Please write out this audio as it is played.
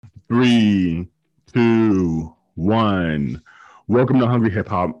Three, two, one. Welcome to Hungry Hip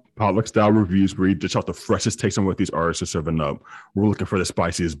Hop, potluck style reviews where we dish out the freshest takes on what these artists are serving up. We're looking for the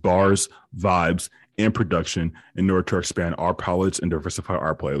spiciest bars, vibes, and production in order to expand our palettes and diversify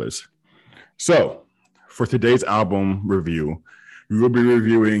our playlists. So, for today's album review, we will be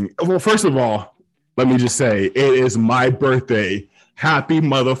reviewing. Well, first of all, let me just say it is my birthday. Happy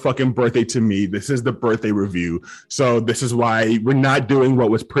motherfucking birthday to me. This is the birthday review. So this is why we're not doing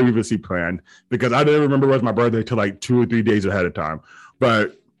what was previously planned, because I didn't remember it was my birthday till like 2 or 3 days ahead of time.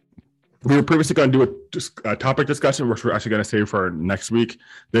 But we were previously going to do a topic discussion, which we're actually going to save for next week.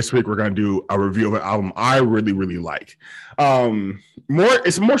 This week, we're going to do a review of an album I really, really like.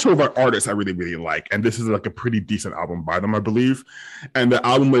 It's more so of an artist I really, really like. And this is like a pretty decent album by them, I believe. And the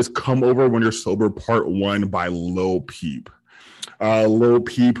album is Come Over When You're Sober, Part 1 by Lil Peep. Lil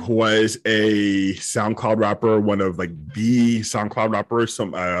Peep was a SoundCloud rapper, one of like the SoundCloud rappers.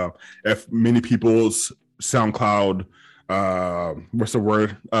 If many people's SoundCloud, what's the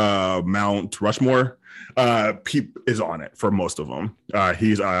word? Mount Rushmore. Peep is on it for most of them.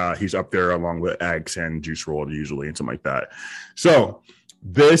 He's up there along with X and Juice WRLD usually and something like that. So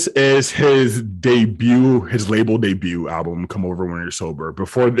this is his debut, his label debut album, Come Over When You're Sober.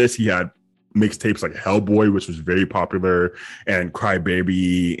 Before this, he had mixtapes like Hellboy, which was very popular, and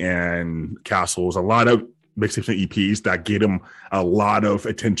Crybaby and Castles, a lot of mixtapes and EPs that get him a lot of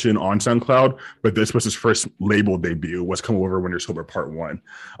attention on SoundCloud. But this was his first label debut, was Come Over When You're Sober Part 1.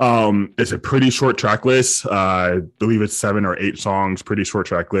 It's a pretty short track list. I believe it's 7 or 8 songs, pretty short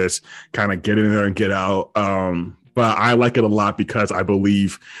track list, kind of get in there and get out. But I like it a lot because I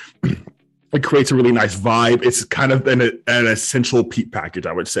believe it creates a really nice vibe. It's kind of an essential Peep package,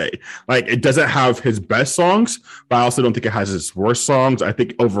 I would say. Like, it doesn't have his best songs, but I also don't think it has his worst songs. I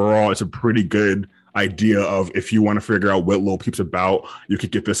think overall it's a pretty good idea of, if you want to figure out what Lil Peep's about, you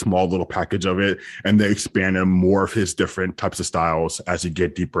could get this small little package of it, and they expand on more of his different types of styles as you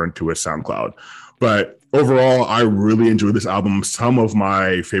get deeper into his SoundCloud. But overall, I really enjoy this album. Some of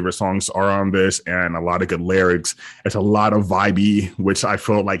my favorite songs are on this, and a lot of good lyrics. It's a lot of vibey, which I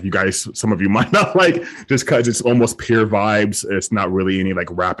feel like you guys, some of you might not like, just because it's almost pure vibes. It's not really any like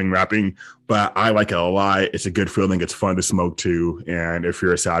rapping, but I like it a lot. It's a good feeling. It's fun to smoke to, and if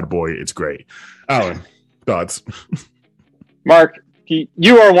you're a sad boy, it's great. Alan, thoughts? Mark,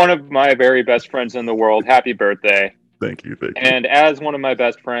 you are one of my very best friends in the world. Happy birthday. Thank you. And as one of my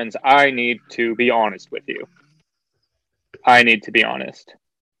best friends, I need to be honest with you. I need to be honest.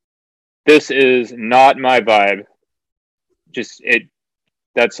 This is not my vibe.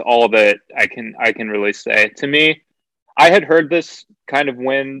 That's all that I can really say. To me, I had heard this kind of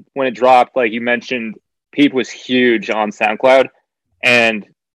when it dropped. Like you mentioned, Peep was huge on SoundCloud, and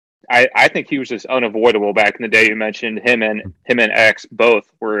I think he was just unavoidable back in the day. You mentioned him and X both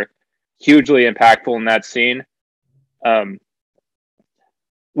were hugely impactful in that scene.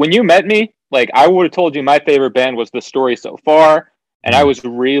 When you met me, like, I would have told you my favorite band was The Story So Far, and I was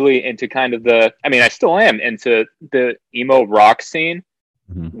really into kind of I still am into the emo rock scene,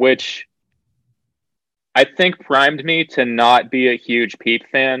 which I think primed me to not be a huge Peep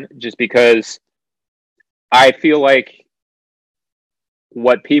fan, just because I feel like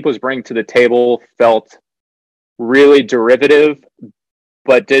what Peep was bringing to the table felt really derivative,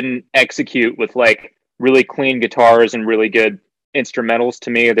 but didn't execute with like really clean guitars and really good instrumentals. To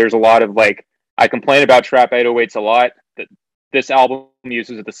me, there's a lot of like, I complain about Trap 808s a lot. That this album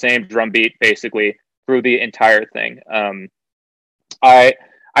uses the same drum beat basically through the entire thing. I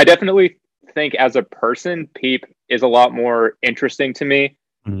definitely think as a person, Peep is a lot more interesting to me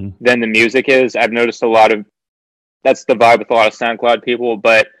than the music is. I've noticed that's the vibe with a lot of SoundCloud people,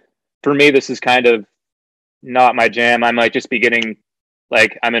 but for me, this is kind of not my jam. I might just be getting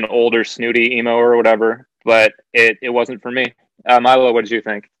like, I'm an older snooty emo or whatever, but it wasn't for me. Milo, what did you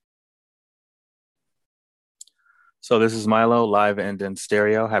think? So this is Milo, live and in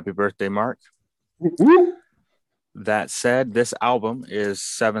stereo. Happy birthday, Mark. That said, this album is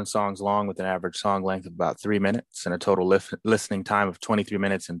 7 songs long with an average song length of about 3 minutes and a total listening time of 23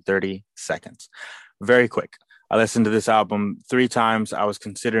 minutes and 30 seconds. Very quick. I listened to this album 3 times. I was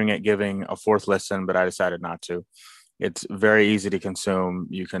considering it giving a 4th listen, but I decided not to. It's very easy to consume.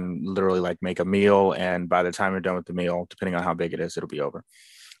 You can literally like make a meal, and by the time you're done with the meal, depending on how big it is, it'll be over.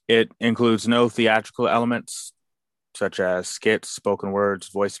 It includes no theatrical elements such as skits, spoken words,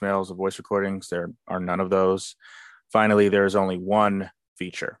 voicemails, or voice recordings. There are none of those. Finally, there is only one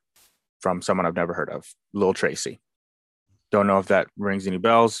feature from someone I've never heard of, Lil Tracy. Don't know if that rings any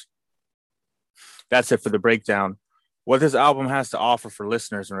bells. That's it for the breakdown. What this album has to offer for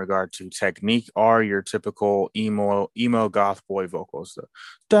listeners in regard to technique are your typical emo goth boy vocals. The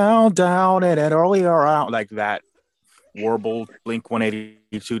down, down, and it early around, like that warble Blink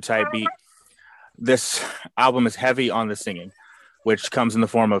 182 type beat. This album is heavy on the singing, which comes in the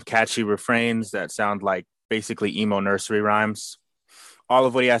form of catchy refrains that sound like basically emo nursery rhymes. All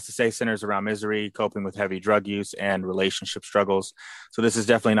of what he has to say centers around misery, coping with heavy drug use, and relationship struggles. So this is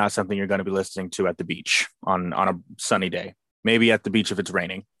definitely not something you're going to be listening to at the beach on a sunny day. Maybe at the beach if it's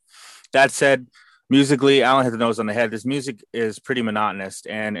raining. That said, musically, Alan hit the nose on the head. This music is pretty monotonous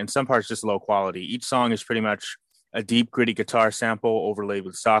and in some parts just low quality. Each song is pretty much a deep, gritty guitar sample overlaid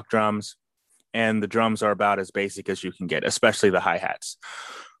with stock drums, and the drums are about as basic as you can get, especially the hi-hats.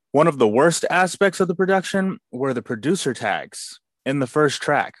 One of the worst aspects of the production were the producer tags in the first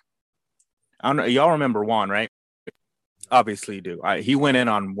track. I don't know, y'all remember Juan, right? Obviously you do. He went in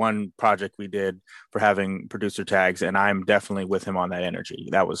on one project we did for having producer tags, and I'm definitely with him on that energy.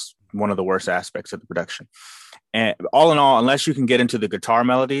 That was one of the worst aspects of the production. And all in all, unless you can get into the guitar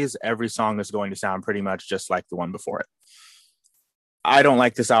melodies, every song is going to sound pretty much just like the one before it. I don't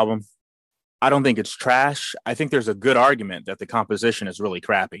like this album. I don't think it's trash. I think there's a good argument that the composition is really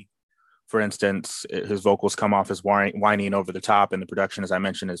crappy. For instance, his vocals come off as whiny and over the top, and the production, as I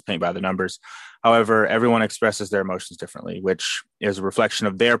mentioned, is paint by the numbers. However, everyone expresses their emotions differently, which is a reflection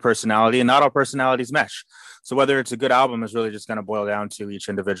of their personality, and not all personalities mesh. So whether it's a good album is really just going to boil down to each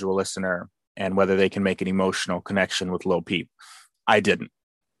individual listener and whether they can make an emotional connection with Lil Peep. I didn't.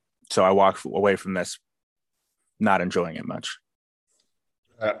 So I walked away from this not enjoying it much.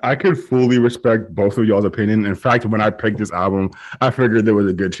 I could fully respect both of y'all's opinion. In fact, when I picked this album, I figured there was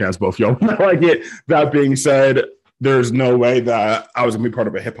a good chance both y'all would not like it. That being said, there's no way that I was going to be part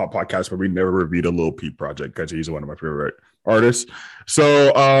of a hip hop podcast where we never reviewed a Lil Peep project because he's one of my favorite artists.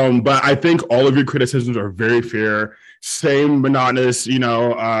 So, but I think all of your criticisms are very fair. Same monotonous,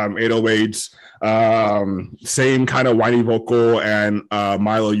 808s, same kind of whiny vocal. And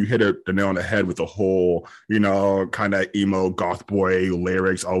Milo, you hit the nail on the head with the whole, kind of emo goth boy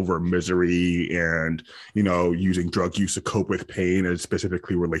lyrics over misery and, using drug use to cope with pain, and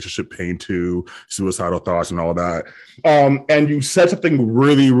specifically relationship pain too, suicidal thoughts and all that. And you said something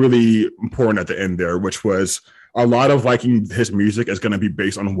really, really important at the end there, which was a lot of liking his music is going to be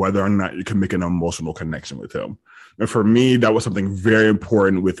based on whether or not you can make an emotional connection with him. And for me, that was something very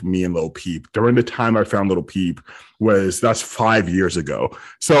important with me and Lil Peep. During the time I found Lil Peep that's 5 years ago.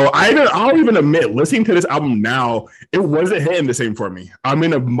 So I'll even admit, listening to this album now, it wasn't hitting the same for me. I'm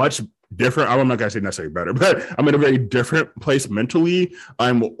in a much different, I'm not gonna say necessarily better, but I'm in a very different place mentally.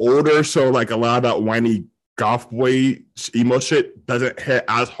 I'm older, so like a lot of that whiny goth boy emo shit doesn't hit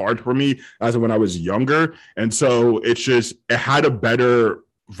as hard for me as when I was younger. And so it had a better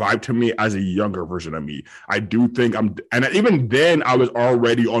vibe to me as a younger version of me. I do think and even then I was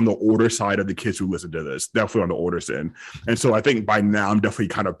already on the older side of the kids who listen to this, definitely on the older end. And so I think by now I'm definitely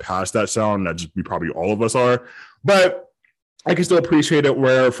kind of past that sound. That just probably all of us are, but I can still appreciate it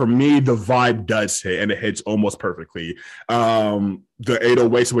where for me, the vibe does hit and it hits almost perfectly. The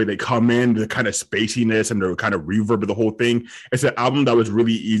 808s, the way they come in, the kind of spaciness and the kind of reverb of the whole thing. It's an album that was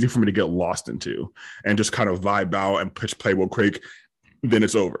really easy for me to get lost into and just kind of vibe out and push play real quick. Then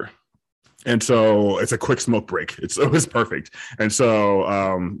it's over. And so it's a quick smoke break. It was perfect. And so,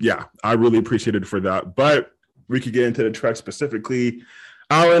 I really appreciated it for that. But we could get into the track specifically.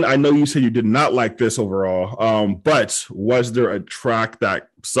 Alan, I know you said you did not like this overall, but was there a track that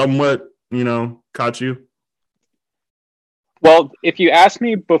somewhat, caught you? Well, if you asked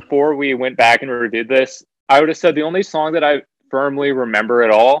me before we went back and reviewed this, I would have said the only song that I firmly remember at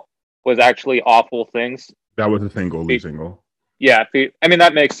all was actually Awful Things. That was a single, lead single. Yeah, I mean,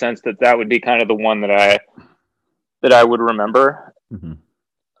 that makes sense that would be kind of the one that I would remember. Mm-hmm.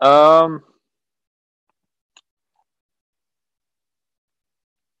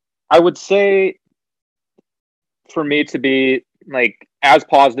 I would say for me to be like as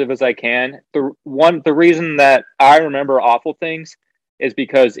positive as I can, the reason that I remember Awful Things is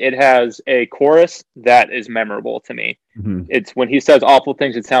because it has a chorus that is memorable to me. Mm-hmm. It's when he says awful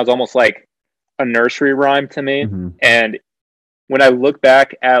things, it sounds almost like a nursery rhyme to me. Mm-hmm. And when I look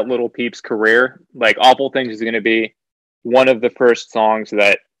back at Lil Peep's career, like Awful Things is going to be one of the first songs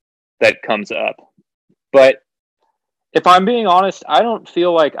that comes up. But if I'm being honest, I don't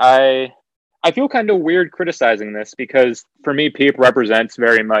feel like I feel kind of weird criticizing this because for me, Peep represents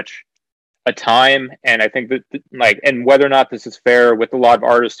very much a time. And I think that and whether or not this is fair with a lot of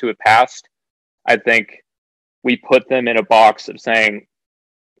artists who have passed, I think we put them in a box of saying,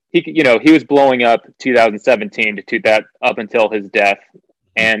 he was blowing up 2017 to that up until his death.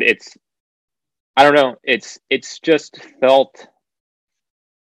 And it's I don't know. It's just felt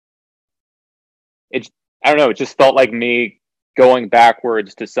it's I don't know. It just felt like me going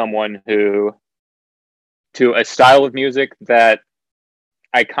backwards to someone who to a style of music that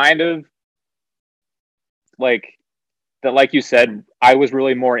I kind of like that, like you said, I was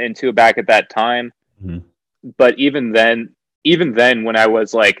really more into back at that time. Mm-hmm. But even then when I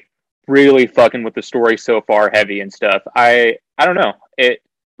was like really fucking with the story so far heavy and stuff, I don't know.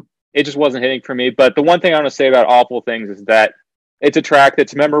 It just wasn't hitting for me. But the one thing I want to say about Awful Things is that it's a track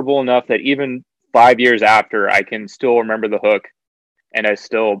that's memorable enough that even 5 years after, I can still remember the hook and I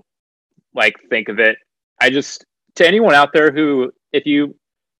still like think of it. I just, to anyone out there who, if you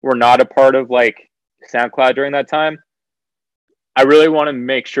were not a part of like SoundCloud during that time, I really want to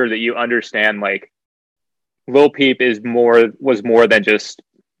make sure that you understand like Lil Peep was more than just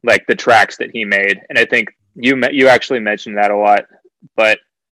like the tracks that he made. And I think you actually mentioned that a lot. But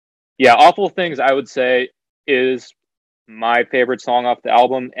yeah, Awful Things, I would say, is my favorite song off the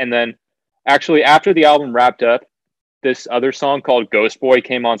album. And then actually after the album wrapped up, this other song called Ghost Boy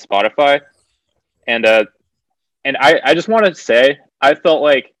came on Spotify. And I just want to say, I felt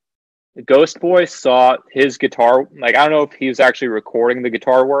like Ghost Boy saw his guitar, like, I don't know if he was actually recording the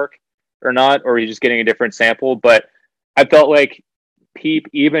guitar work or not, or he's just getting a different sample, but I felt like Peep,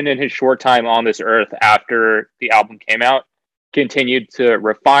 even in his short time on this earth after the album came out, continued to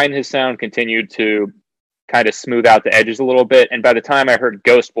refine his sound, continued to kind of smooth out the edges a little bit. And by the time I heard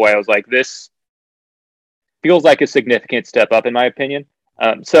Ghost Boy, I was like, this feels like a significant step up in my opinion.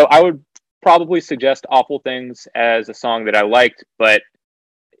 So I would probably suggest Awful Things as a song that I liked, but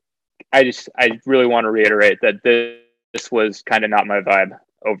I really want to reiterate that this was kind of not my vibe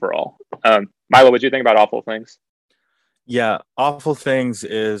overall. Milo, what do you think about Awful Things? Yeah, Awful Things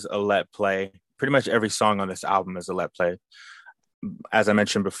is a let play. Pretty much every song on this album is a let play. As I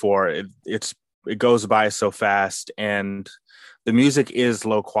mentioned before, it goes by so fast, and the music is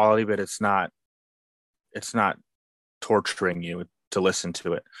low quality, but it's not torturing you to listen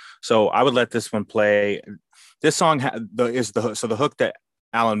to it. So I would let this one play. This song the hook that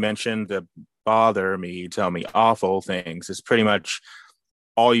Alan mentioned, the bother me, tell me awful things, is pretty much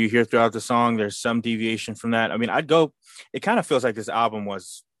all you hear throughout the song. There's some deviation from that. I mean, it kind of feels like this album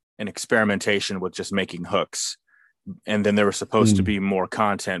was an experimentation with just making hooks. And then there was supposed to be more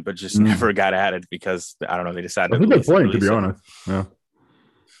content, but just never got added because, I don't know, they decided to release it, to be honest. Yeah.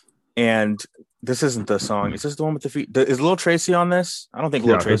 And this isn't the song. Is this the one with the feet? Is Lil Tracy on this? I don't think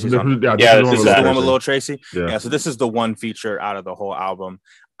Lil Tracy's on. This is the one with Lil Tracy. Yeah. So this is the one feature out of the whole album.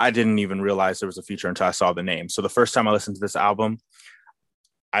 I didn't even realize there was a feature until I saw the name. So the first time I listened to this album,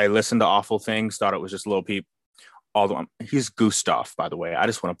 I listened to Awful Things, thought it was just Lil Peep. He's Gustav, by the way. I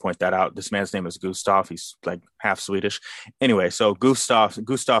just want to point that out. This man's name is Gustav. He's like half Swedish. Anyway, so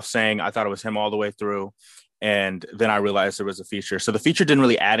Gustav sang, I thought it was him all the way through. And then I realized there was a feature. So the feature didn't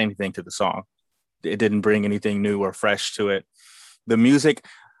really add anything to the song. It didn't bring anything new or fresh to it. The music,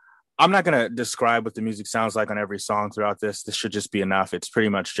 I'm not going to describe what the music sounds like on every song throughout this. This should just be enough. It's pretty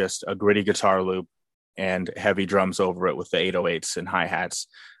much just a gritty guitar loop and heavy drums over it with the 808s and hi-hats.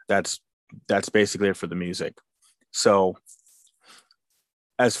 That's basically it for the music. So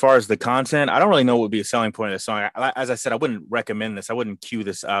as far as the content, I don't really know what would be a selling point of the song. As I said, I wouldn't recommend this. I wouldn't cue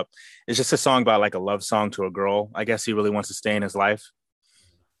this up. It's just a song about like a love song to a girl. I guess he really wants to stay in his life.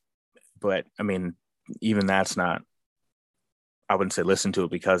 But I mean, even that's not, I wouldn't say listen to it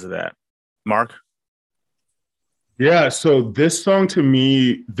because of that. Mark? Yeah, so this song to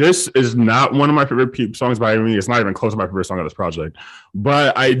me, this is not one of my favorite Peep songs by any means. It's not even close to my favorite song on this project.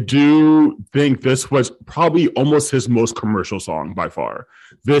 But I do think this was probably almost his most commercial song by far.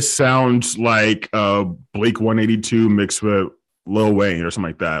 This sounds like Blink 182 mixed with Lil Wayne or something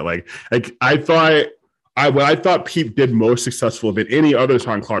like that. Like I thought what I thought Peep did most successful than any other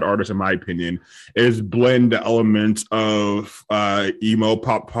SoundCloud artist, in my opinion, is blend the elements of emo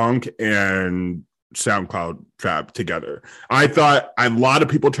pop punk and SoundCloud trap together. I thought a lot of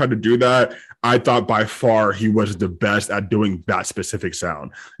people tried to do that. I thought by far he was the best at doing that specific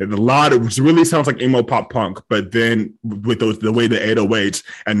sound. And it really sounds like emo pop punk, but then with the way the 808s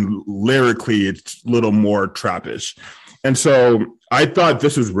and lyrically it's a little more trappish. And so I thought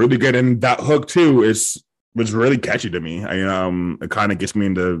this was really good. And that hook too was really catchy to me. It kind of gets me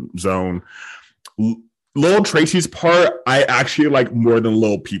in the zone. Lil Tracy's part, I actually like more than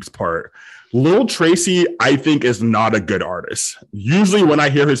Lil Peep's part. Lil Tracy, I think, is not a good artist. Usually when I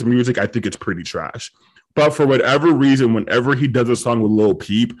hear his music, I think it's pretty trash. But for whatever reason, whenever he does a song with Lil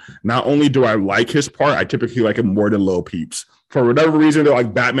Peep, not only do I like his part, I typically like it more than Lil Peep's. For whatever reason, they're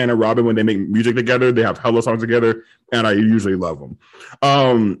like Batman and Robin when they make music together. They have hella songs together, and I usually love them.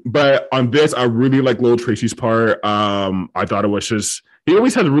 But on this, I really like Lil Tracy's part. I thought it was just, he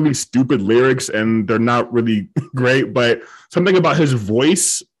always has really stupid lyrics, and they're not really great, but something about his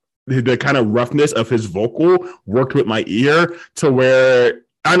voice, the kind of roughness of his vocal worked with my ear to where,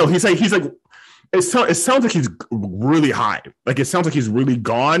 I don't know, he's like, it sounds like he's really high. Like, it sounds like he's really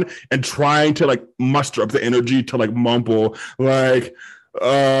gone and trying to like muster up the energy to like mumble like,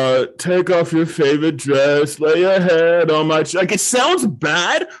 take off your favorite dress, lay your head on my chest. Like, it sounds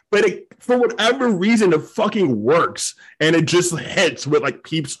bad, but for whatever reason, it fucking works. And it just hits with like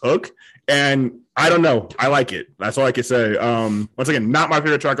Peep's hook. And I don't know. I like it. That's all I can say. Once again, not my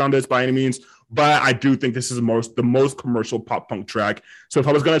favorite track on this by any means, but I do think this is the most commercial pop punk track. So if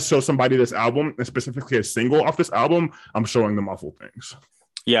I was going to show somebody this album, and specifically a single off this album, I'm showing them Awful Things.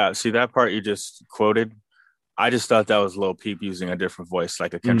 Yeah, see that part you just quoted? I just thought that was Lil Peep using a different voice,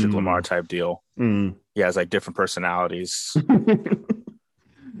 like a Kendrick Lamar type deal. He has like different personalities.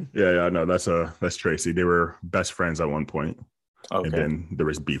 Yeah, no, that's Tracy. They were best friends at one point. Okay. And then there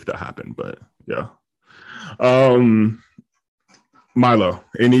was beef that happened, but yeah. Milo,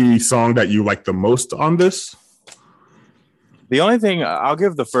 any song that you like the most on this? The only thing, I'll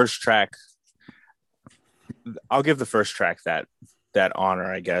give the first track that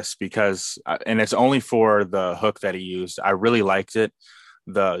honor, I guess, because, and it's only for the hook that he used. I really liked it.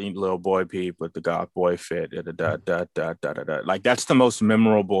 The Little Boy Peep with the Goth Boy fit, like that's the most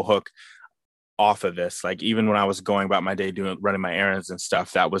memorable hook off of this. Like, even when I was going about my day running my errands and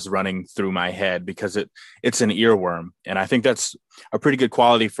stuff, that was running through my head because it's an earworm. And I think that's a pretty good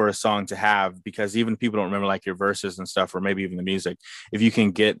quality for a song to have, because even people don't remember like your verses and stuff, or maybe even the music. If you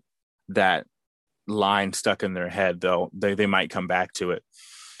can get that line stuck in their head, they might come back to it.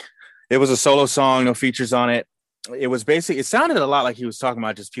 It was a solo song, no features on it. It was basically, it sounded a lot like he was talking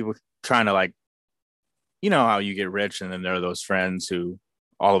about just people trying to, like, you know how you get rich and then there are those friends who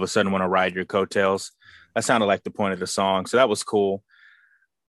all of a sudden want to ride your coattails. That sounded like the point of the song. So that was cool.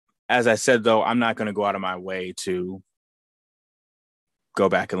 As I said, though, I'm not going to go out of my way to go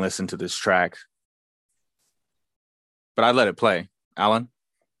back and listen to this track, but I'd let it play. Alan?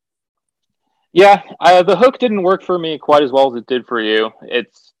 Yeah, the hook didn't work for me quite as well as it did for you.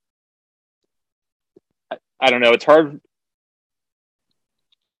 I don't know. It's hard.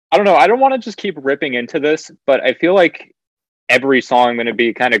 I don't know. I don't want to just keep ripping into this, but I feel like every song I'm going to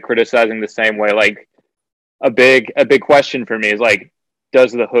be kind of criticizing the same way. Like, a big question for me is like,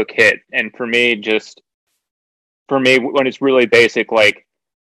 does the hook hit? And for me, when it's really basic, like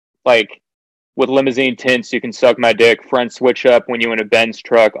with limousine tints, you can suck my dick, front switch up when you in a Benz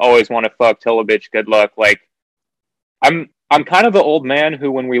truck, always want to fuck, tell a bitch good luck. Like, I'm kind of the old man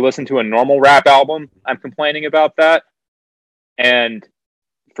who, when we listen to a normal rap album, I'm complaining about that. And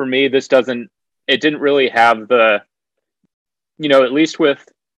for me, it didn't really have the, at least with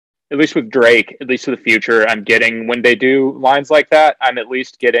Drake, at least with Future, I'm getting, when they do lines like that, I'm at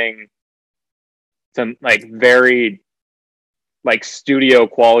least getting some like very like studio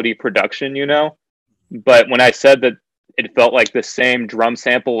quality production, But when I said that it felt like the same drum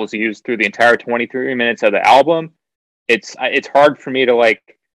sample was used through the entire 23 minutes of the album, it's hard for me to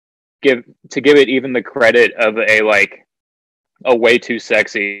give it even the credit of a way too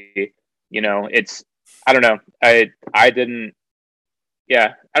sexy. It's, I don't know. I didn't.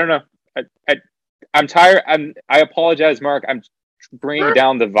 Yeah, I don't know. I'm tired. I apologize, Mark. I'm bringing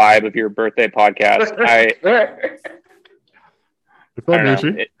down the vibe of your birthday podcast. I don't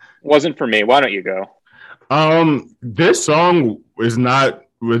know. It wasn't for me. Why don't you go? This song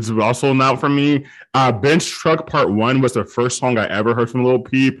was also not for me. Bench Truck Part 1 was the first song I ever heard from Lil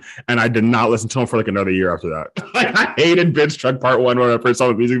Peep, and I did not listen to him for like another year after that. I hated Bench Truck Part 1 when I first saw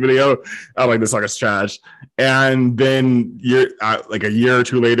the music video. I was like, this song is trash. And then a year or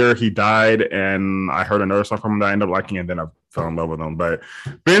two later, he died, and I heard another song from him that I ended up liking, and then I fell in love with him. But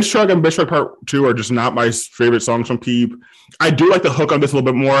Bench Truck and Bench Truck Part 2 are just not my favorite songs from Peep. I do like the hook on this a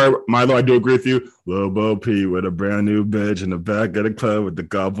little bit more. Milo, I do agree with you. Lil Bo Peep with a brand new bitch in the back of the club with the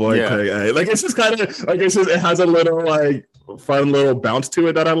God Boy. Yeah. Like, it's just kind of like, it has a little like fun little bounce to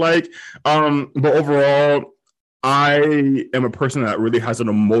it that I like. But overall, I am a person that really has an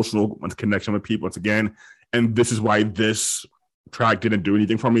emotional connection with Peep once again. And this is why this track didn't do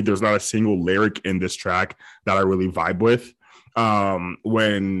anything for me. There's not a single lyric in this track that I really vibe with.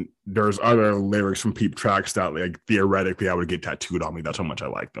 When there's other lyrics from Peep tracks that like theoretically I would get tattooed on me. That's how much I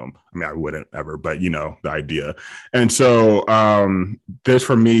like them. I mean, I wouldn't ever, but the idea. And so this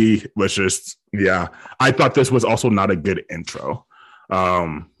for me was just, I thought this was also not a good intro.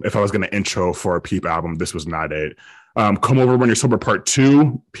 If I was going to intro for a Peep album, this was not it. Come Over When You're Sober Part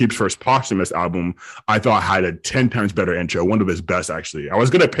 2, Peep's first posthumous album, I thought had a 10 times better intro, one of his best, actually. I was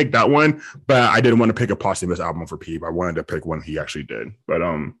going to pick that one, but I didn't want to pick a posthumous album for Peep. I wanted to pick one he actually did. But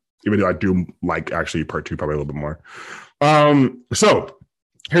even though I do like actually Part 2 probably a little bit more. So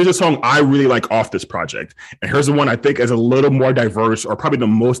here's a song I really like off this project. And here's the one I think is a little more diverse, or probably the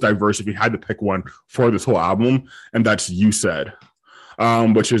most diverse if you had to pick one for this whole album, and that's You Said.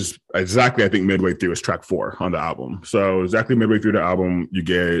 Which is exactly, I think, midway through is track 4 on the album. So exactly midway through the album, you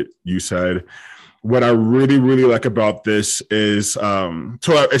get You Said. What I really, really like about this is, so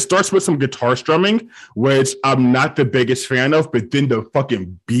it starts with some guitar strumming, which I'm not the biggest fan of, but then the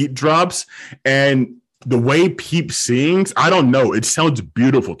fucking beat drops and the way Peep sings, I don't know, it sounds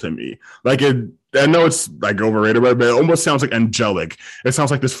beautiful to me. Like I know it's like overrated, but it almost sounds like angelic. It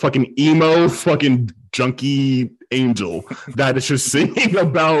sounds like this fucking emo fucking junkie angel that is just singing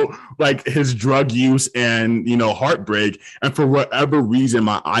about like his drug use and, you know, heartbreak. And for whatever reason,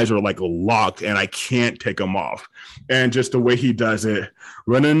 my eyes are like locked and I can't take them off. And just the way he does it,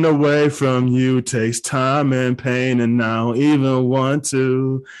 running away from you takes time and pain, and I don't even want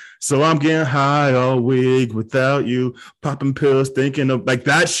to. So I'm getting high all week without you, popping pills, thinking of like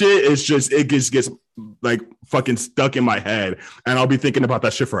that shit is just, it just gets like fucking stuck in my head. And I'll be thinking about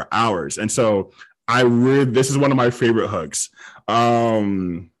that shit for hours. And so this is one of my favorite hooks.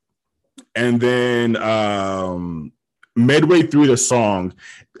 And then midway through the song,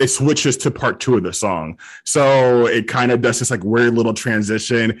 it switches to part 2 of the song. So it kind of does this like weird little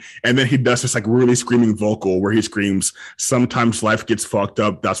transition. And then he does this like really screaming vocal where he screams, sometimes life gets fucked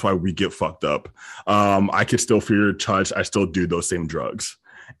up. That's why we get fucked up. I can still feel your touch. I still do those same drugs.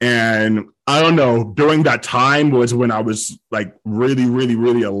 And I don't know, during that time was when I was like really, really,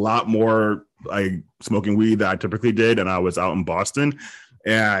 really a lot more like smoking weed that I typically did. And I was out in Boston.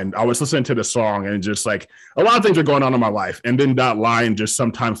 And I was listening to the song and just like a lot of things are going on in my life. And then that line, just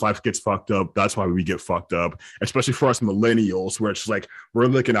sometimes life gets fucked up. That's why we get fucked up, especially for us millennials, where it's like we're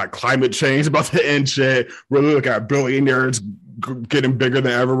looking at climate change about to end shit. We're looking at billionaires getting bigger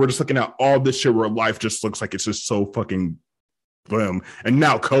than ever. We're just looking at all this shit where life just looks like it's just so fucking boom. And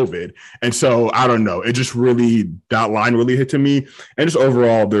now COVID. And so I don't know. It just really, that line really hit to me. And just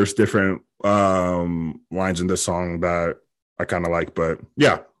overall, there's different lines in this song that I kind of like, but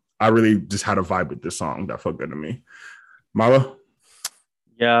yeah, I really just had a vibe with this song that felt good to me. Mala?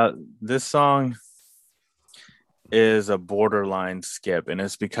 Yeah, this song is a borderline skip, and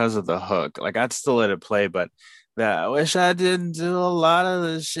it's because of the hook. Like, I'd still let it play, but I wish I didn't do a lot of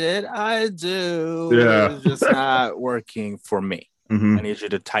the shit I do. Yeah. It's just not working for me. Mm-hmm. I need you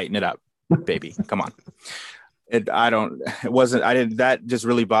to tighten it up, baby. Come on. That just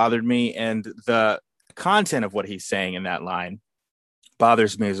really bothered me. And the content of what he's saying in that line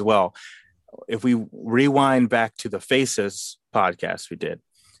bothers me as well. If we rewind back to the Faces podcast we did,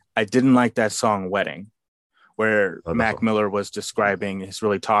 I didn't like that song Wedding, where Mac Miller was describing his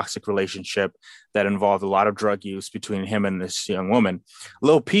really toxic relationship that involved a lot of drug use between him and this young woman.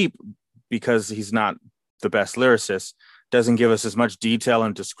 Lil Peep, because he's not the best lyricist, doesn't give us as much detail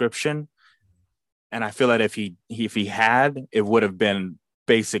and description. And I feel that if he had, it would have been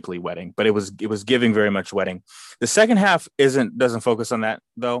basically Wedding, but it was giving very much Wedding. The second half doesn't focus on that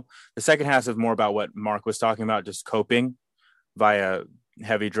though. The second half is more about what Mark was talking about, just coping via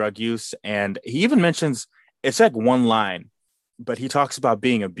heavy drug use. And he even mentions, it's like one line, but he talks about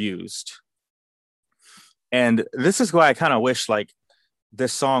being abused. And this is why I kind of wish like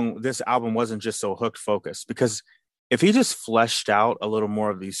this album wasn't just so hook focused, because if he just fleshed out a little more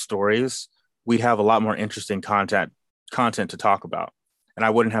of these stories, we'd have a lot more interesting content to talk about. And I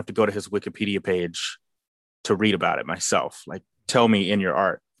wouldn't have to go to his Wikipedia page to read about it myself. Like, tell me in your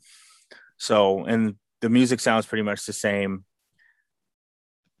art. So, and the music sounds pretty much the same.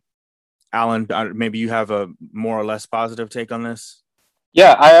 Alan, maybe you have a more or less positive take on this?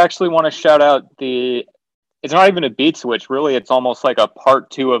 Yeah, I actually want to shout out it's not even a beat switch. Really, it's almost like a part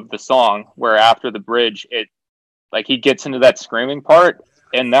 2 of the song where after the bridge, like he gets into that screaming part.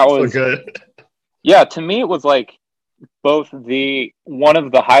 And that was so good. Yeah, to me, it was like both one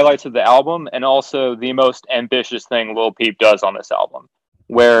of the highlights of the album and also the most ambitious thing Lil Peep does on this album.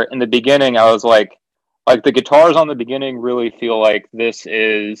 Where in the beginning, I was like the guitars on the beginning really feel like this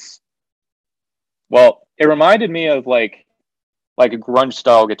is, well, it reminded me of like a grunge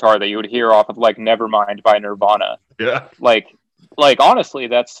style guitar that you would hear off of like Nevermind by Nirvana. Yeah. Like honestly,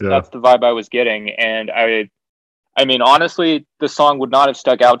 that's the vibe I was getting. And I mean, honestly, the song would not have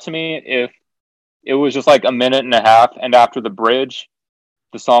stuck out to me if it was just like a minute and a half, and after the bridge,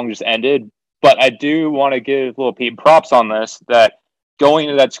 the song just ended. But I do want to give Lil Peep props on this, that going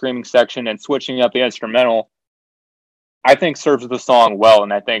into that screaming section and switching up the instrumental, I think serves the song well.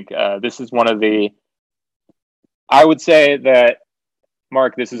 And I think this is one of I would say that,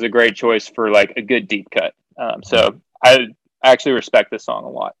 Mark, this is a great choice for like a good deep cut. So I actually respect this song a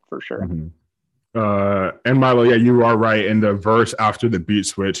lot for sure. Mm-hmm. And Milo, yeah, you are right. In the verse after the beat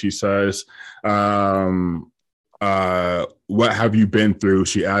switch, he says, what have you been through?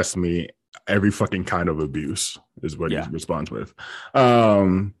 She asked me. Every fucking kind of abuse is what he responds with.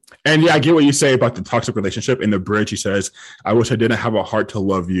 And yeah, I get what you say about the toxic relationship. In the bridge, he says, I wish I didn't have a heart to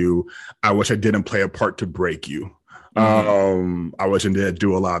love you. I wish I didn't play a part to break you. I wish I didn't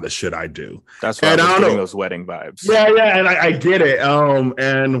do a lot of the shit I do. That's why I'm getting those wedding vibes. Yeah, and I get it.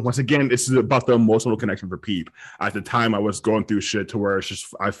 And once again, this is about the emotional connection for Peep. At the time, I was going through shit to where it's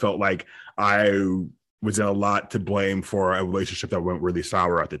just I felt like I was in a lot to blame for a relationship that went really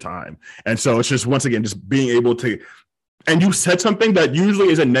sour at the time. And so it's just, once again, just being able to, and you said something that usually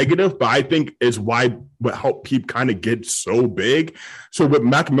is a negative, but I think is what helped Peep kind of get so big. So with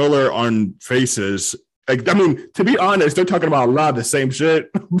Mac Miller on Faces, like, I mean, to be honest, they're talking about a lot of the same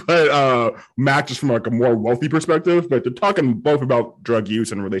shit, but Mac just from like a more wealthy perspective, but they're talking both about drug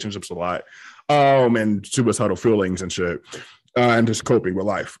use and relationships a lot, and suicidal feelings and shit, and just coping with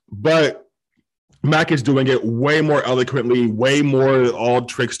life. But Mac is doing it way more eloquently, way more all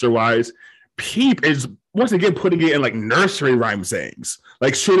trickster wise. Peep is once again putting it in like nursery rhyme sayings.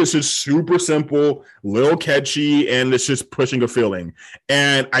 Like shit is just super simple, little catchy, and it's just pushing a feeling.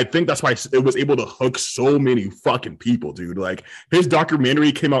 And I think that's why it was able to hook so many fucking people, dude. Like his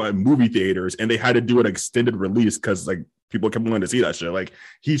documentary came out at movie theaters and they had to do an extended release because like people kept wanting to see that shit. Like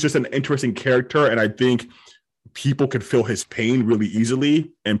he's just an interesting character, and I think people could feel his pain really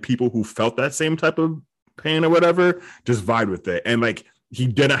easily, and people who felt that same type of pain or whatever just vibe with it. And like he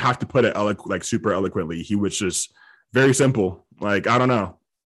didn't have to put it like super eloquently. He was just very simple. Like, I don't know,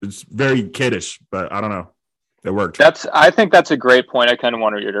 it's very kiddish, but I don't know, it worked. I think that's a great point. I kind of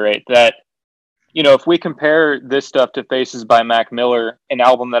want to reiterate that, you know, if we compare this stuff to Faces by Mac Miller, an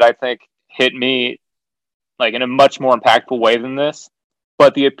album that I think hit me like in a much more impactful way than this,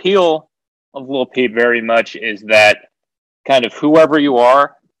 but the appeal of Lil Peep very much is that kind of whoever you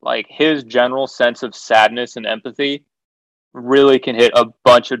are, like his general sense of sadness and empathy really can hit a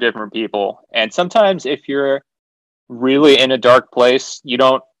bunch of different people. And sometimes if you're really in a dark place, you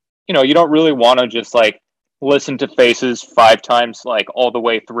don't really want to just like listen to Faces 5 times like all the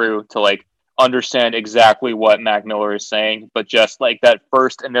way through to like understand exactly what Mac Miller is saying, but just like that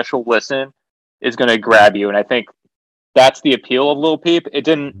first initial listen is going to grab you. And I think that's the appeal of Lil Peep. It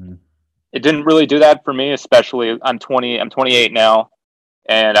didn't really do that for me, especially I'm 28 now,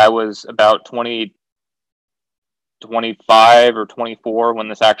 and I was about 25 or 24 when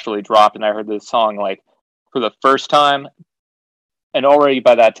this actually dropped, and I heard this song like for the first time, and already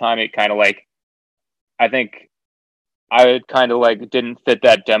by that time it kind of like, I think I kind of like didn't fit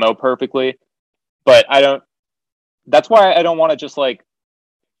that demo perfectly, but that's why I don't want to just like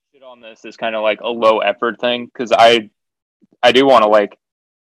shit on this as kind of like a low effort thing, because I do want to like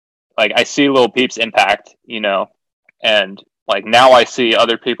I see Lil Peep's impact, you know, and like now I see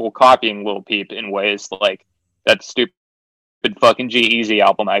other people copying Lil Peep in ways like that stupid fucking G-Eazy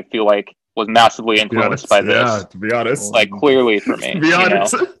album, I feel like was massively influenced by this. Yeah, to be honest. Like clearly for me. To be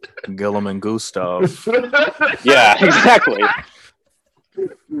honest. Gillum and Gustav. Yeah, exactly.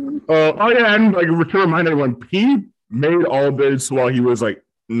 Oh yeah, and like to remind everyone, Peep made all this while he was like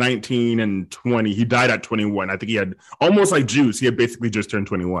 19 and 20. He died at 21. I think he had almost like Juice. He had basically just turned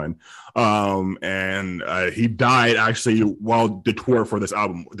 21. And he died actually while the tour for this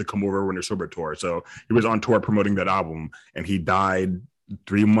album, the Come Over When You're Sober tour. So he was on tour promoting that album, and he died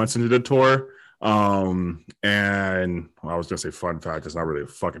 3 months into the tour. And well, I was gonna say fun fact. It's not really a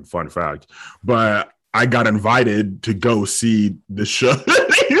fucking fun fact, but I got invited to go see the show.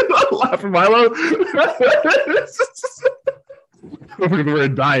 Laughing, Milo. We're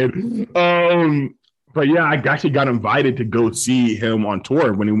dying. But yeah, I actually got invited to go see him on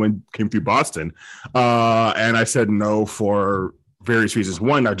tour when he came through Boston. And I said no for various reasons.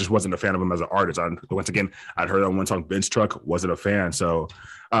 One, I just wasn't a fan of him as an artist. Once again, I'd heard that one song, Bench Truck, wasn't a fan. So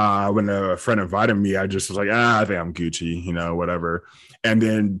when a friend invited me, I just was like, I think I'm Gucci, you know, whatever. And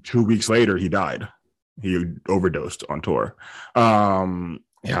then 2 weeks later, he died. He overdosed on tour.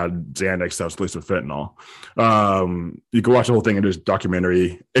 He had Xanax that was laced with fentanyl. You can watch the whole thing in this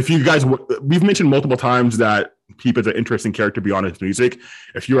documentary. If you guys, we've mentioned multiple times that Peep is an interesting character beyond his music.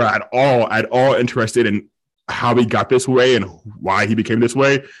 If you are at all interested in how he got this way and why he became this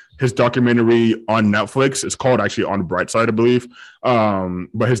way. His documentary on Netflix is called actually On the Bright Side, I believe.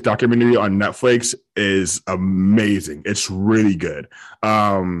 But his documentary on Netflix is amazing. It's really good.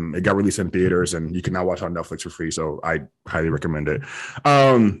 It got released in theaters and you can now watch on Netflix for free. So I highly recommend it.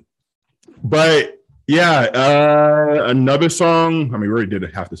 But yeah, another song. I mean, we already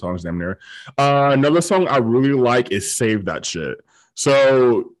did half the songs damn near. Another song I really like is Save That Shit.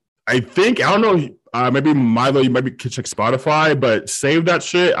 So I don't know, maybe Milo, you might could check Spotify, but Save That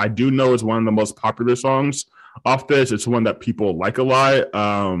Shit, I do know is one of the most popular songs off this. It's one that people like a lot.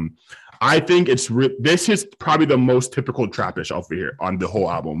 I think this is probably the most typical trappish over here on the whole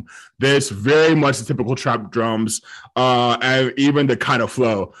album. There's very much the typical trap drums, and even the kind of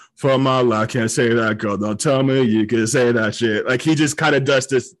flow. From my life, can't say that, girl. Don't tell me you can say that shit. Like he just kind of does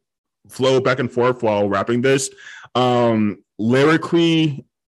this flow back and forth while rapping this. Lyrically,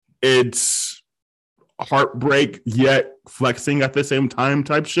 it's heartbreak yet flexing at the same time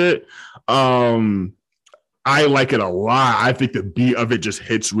type shit. I like it a lot. I think the beat of it just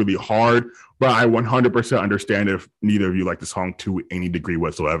hits really hard, but I 100% understand if neither of you like the song to any degree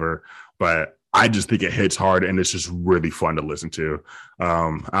whatsoever. But I just think it hits hard and it's just really fun to listen to.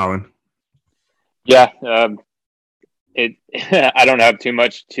 Alan? Yeah, I don't have too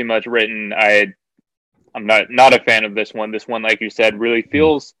much written. I'm not a fan of this one. This one, like you said, really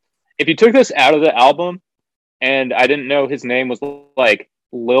feels. If you took this out of the album, and I didn't know his name was like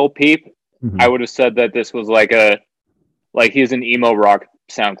Lil Peep, I would have said that this was like he's an emo rock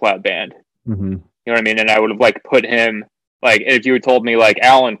SoundCloud band. You know what I mean? And I would have like put him like if you had told me like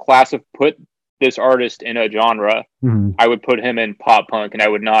Alan put this artist in a genre, I would put him in pop punk, and I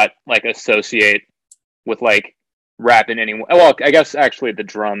would not like associate with like rap in any way. Well, I guess actually the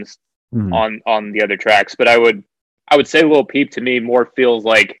drums on the other tracks, but I would say Lil Peep to me more feels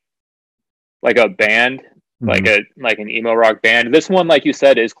like a band, like an emo rock band. This one, like you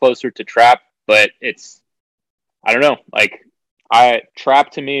said, is closer to trap, but it's I don't know, like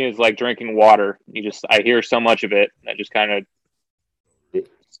trap to me is like drinking water. I hear so much of it, that just kind of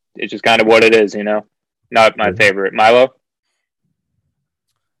it's just kind of what it is, you know. Not my favorite. Milo?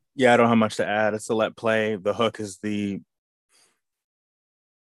 Yeah, I don't have much to add. It's a let play. The hook is the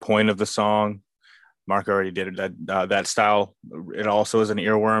point of the song. Mark already did it. That style. It also is an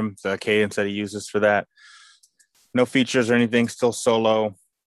earworm. The cadence that he uses for that. No features or anything. Still solo.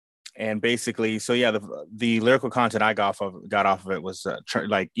 And basically, so yeah, the lyrical content I got off of it was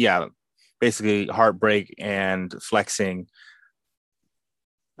basically heartbreak and flexing.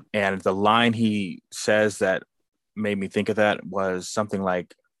 And the line he says that made me think of that was something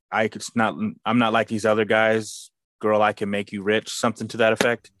like, I'm not like these other guys, girl, I can make you rich, something to that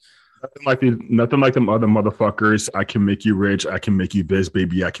effect. Nothing like them other motherfuckers. I can make you rich. I can make you this,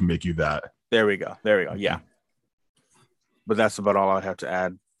 baby. I can make you that. There we go. Yeah. But that's about all I'd have to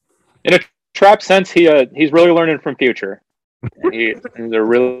add. In a trap sense, he's really learning from Future. He's a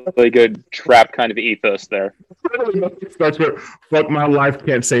really good trap kind of ethos there. Starts with "Fuck my life,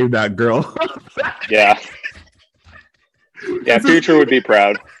 can't save that girl." Yeah. Yeah, Future would be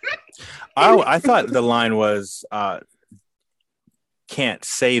proud. I thought the line was "Can't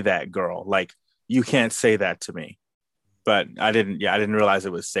say that, girl." Like you can't say that to me. But I didn't realize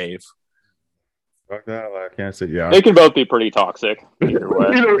it was save. Fuck that, I can't say. Yeah, they can both be pretty toxic. Either way,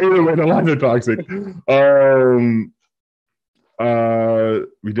 the lines are toxic.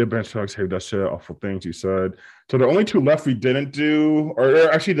 We did bench talk, save that shit, awful things you said. So the only two left we didn't do,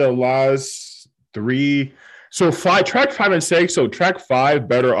 or actually the last three. So track 5 and 6. So track 5,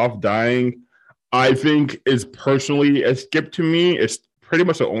 Better Off Dying, I think is personally a skip to me. It's pretty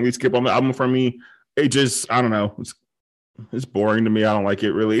much the only skip on the album for me. It just, I don't know. It's boring to me. I don't like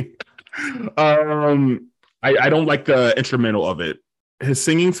it really. I don't like the instrumental of it. His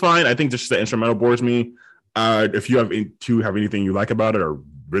singing's fine. I think just the instrumental bores me. If you have anything you like about it or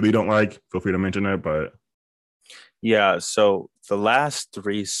really don't like, feel free to mention it. But yeah, so the last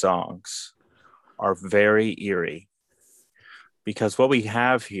 3 songs are very eerie because what we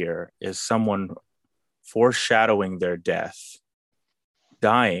have here is someone foreshadowing their death,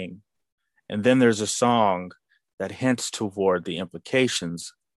 dying, and then there's a song that hints toward the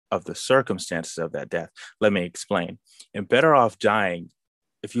implications of the circumstances of that death. Let me explain. In Better Off Dying,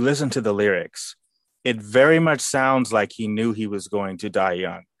 if you listen to the lyrics, it very much sounds like he knew he was going to die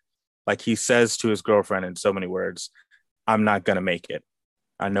young. Like he says to his girlfriend in so many words, I'm not going to make it.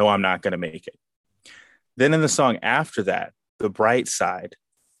 I know I'm not going to make it. Then in the song after that, The Bright Side,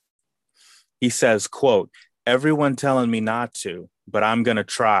 he says, quote, everyone telling me not to, but I'm going to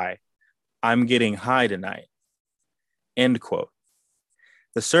try. I'm getting high tonight. End quote.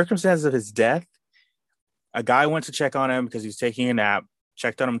 The circumstances of his death A guy went to check on him because he was taking a nap.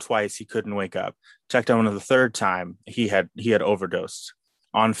 Checked on him twice, he couldn't wake up. Checked on him the third time, he had overdosed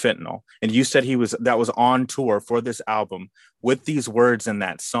on fentanyl. And you said that was on tour for this album with these words in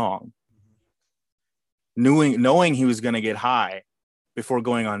that song, knowing he was going to get high before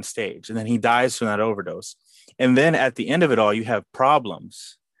going on stage, and then he dies from that overdose. And then at the end of it all, you have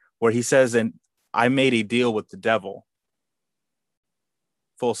Problems, where he says, "And I made a deal with the devil."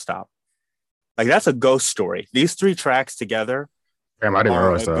 Full stop. Like, that's a ghost story. These 3 tracks together. Damn, I didn't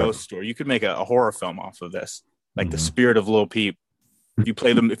realize that. Ghost story. You could make a horror film off of this, like The Spirit of Lil Peep. If you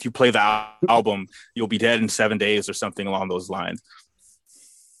play the album, you'll be dead in 7 days or something along those lines.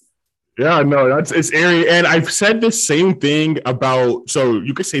 Yeah, no, it's airy. And I've said the same thing about, so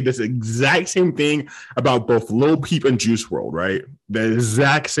you could say this exact same thing about both Lil Peep and Juice WRLD, right? The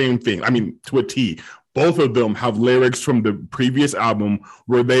exact same thing. I mean, to a T. Both of them have lyrics from the previous album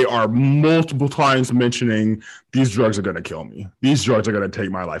where they are multiple times mentioning these drugs are going to kill me. These drugs are going to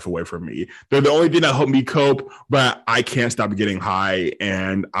take my life away from me. They're the only thing that help me cope, but I can't stop getting high,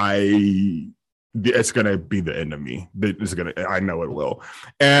 and it's going to be the end of me. I know it will.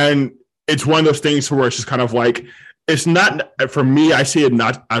 And it's one of those things where it's just kind of like, it's not, for me, I see it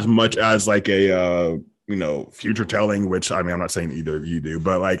not as much as like a, future telling, which, I mean, I'm not saying either of you do,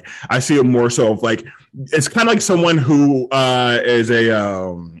 but like, I see it more so of like, it's kind of like someone who is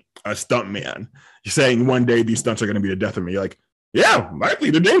a stunt man. You're saying one day these stunts are going to be the death of me. You're like, yeah, likely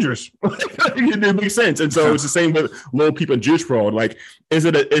they're dangerous. It makes sense. And so it's the same with Lil Peep and Juice WRLD. Like, is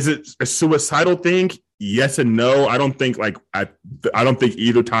it a suicidal thing? Yes and no. I don't think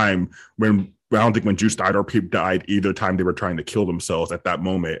either time I don't think when Juice died or Peep died, either time they were trying to kill themselves at that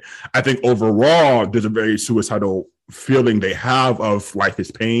moment. I think overall, there's a very suicidal feeling they have of life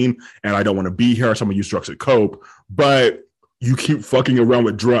is pain and I don't want to be here. Someone use drugs to cope. But you keep fucking around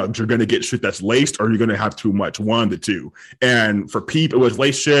with drugs, you're going to get shit that's laced or you're going to have too much, one of the two. And for Peep, it was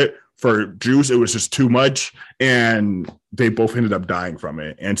laced shit. For Juice, it was just too much. And they both ended up dying from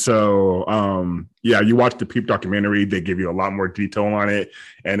it. And so, you watch the Peep documentary, they give you a lot more detail on it.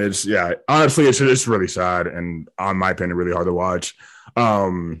 And honestly, it's really sad. And on my opinion, really hard to watch.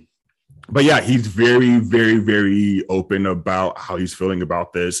 But yeah, he's very, very, very open about how he's feeling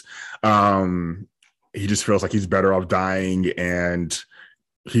about this. He just feels like he's better off dying and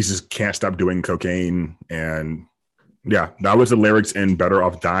he just can't stop doing cocaine. And yeah, that was the lyrics in Better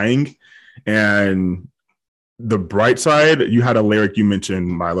Off Dying. And the bright side, you had a lyric you mentioned,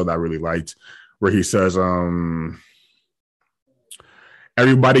 Milo, that I really liked, where he says,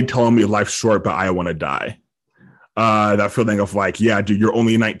 everybody telling me life's short, but I want to die. That feeling of like, yeah, dude, you're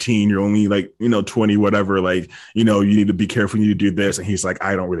only 19, you're only like, 20, whatever. Like, you need to be careful, you need to do this. And he's like,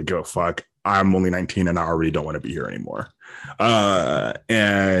 I don't really give a fuck. I'm only 19 and I already don't want to be here anymore.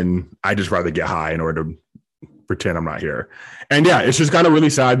 And I just rather get high in order to pretend I'm not here. And yeah, it's just kind of really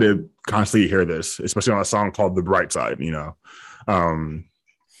sad to constantly hear this, especially on a song called The Bright Side, And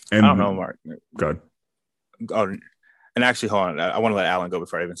I don't know, Mark. Go ahead. Oh, and actually, hold on. I want to let Alan go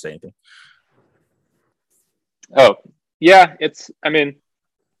before I even say anything. Oh, yeah.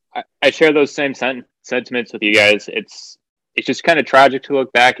 I share those same sentiments with you guys. It's just kind of tragic to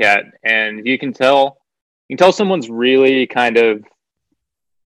look back at. And you can tell someone's really kind of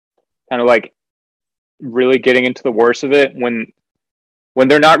like really getting into the worst of it when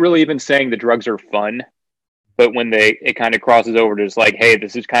they're not really even saying the drugs are fun, but when it kind of crosses over to just like, hey,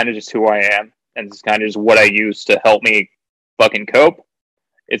 this is kind of just who I am, and this is kind of just what I use to help me fucking cope.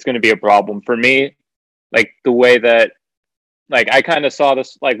 It's going to be a problem for me. Like the way that, like, I kind of saw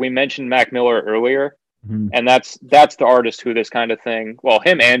this, like we mentioned Mac Miller earlier, and that's the artist who this kind of thing. Well,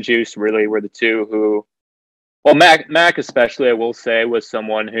 him and Juice really were the two who. Well, Mac especially, I will say, was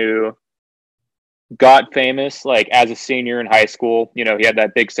someone who got famous like as a senior in high school. He had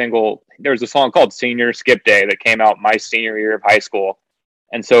that big single. There was a song called Senior Skip Day that came out my senior year of high school.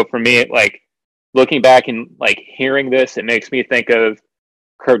 And so for me, like looking back and like hearing this, it makes me think of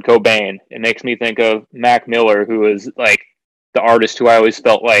Kurt Cobain. It makes me think of Mac Miller, who is like the artist who I always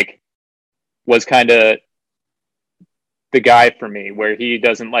felt like was kind of the guy for me, where he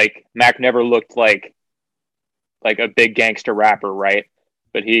doesn't like, Mac never looked like a big gangster rapper, right?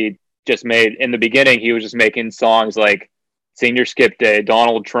 But he just made, in the beginning, he was just making songs like Senior Skip Day,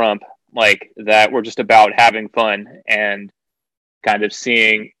 Donald Trump, like that were just about having fun, and kind of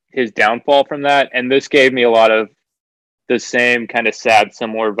seeing his downfall from that. And this gave me a lot of the same kind of sad,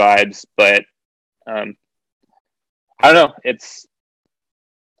 similar vibes. But I don't know.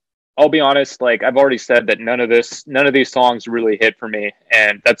 I'll be honest, like I've already said that none of these songs really hit for me.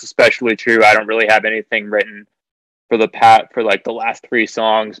 And that's especially true. I don't really have anything written for like the last 3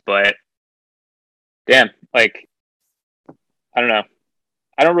 songs, but damn, like, I don't know.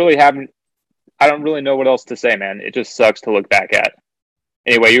 I don't really know what else to say, man. It just sucks to look back at.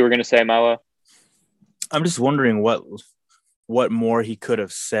 Anyway, you were going to say, Milo? I'm just wondering what more he could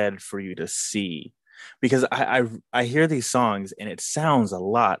have said for you to see, because I hear these songs and it sounds a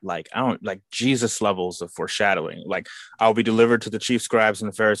lot like Jesus levels of foreshadowing. Like, I'll be delivered to the chief scribes and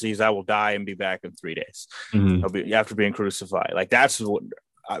the Pharisees. I will die and be back in 3 days. I'll be after being crucified. Like, that's what,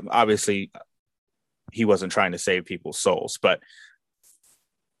 obviously he wasn't trying to save people's souls, but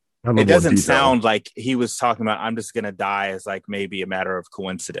it doesn't sound like he was talking about, I'm just going to die as like maybe a matter of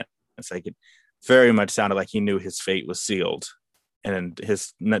coincidence. It's like, it very much sounded like he knew his fate was sealed and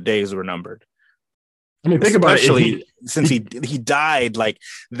his days were numbered. I mean, think about it. Since he died like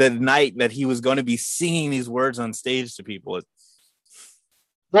the night that he was going to be singing these words on stage to people.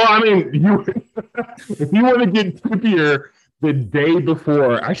 Well, I mean, if you want to get trippier, the day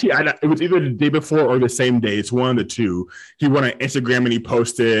before, actually, it was either the day before or the same day. It's one of the two. He went on Instagram and he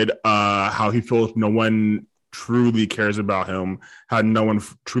posted how he feels no one truly cares about him, how no one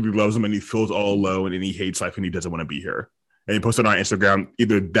truly loves him, and he feels all alone and he hates life and he doesn't want to be here. And he posted on Instagram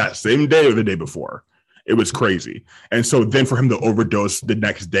either that same day or the day before. It was crazy. And so then for him to overdose the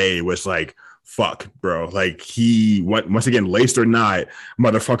next day was like, fuck, bro. Like, he went, once again, laced or not,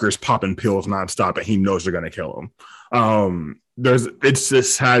 motherfuckers popping pills nonstop and he knows they're going to kill him. It's the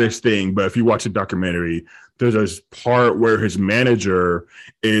saddest thing, but if you watch the documentary, there's this part where his manager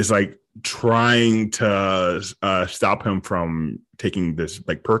is like trying to stop him from taking this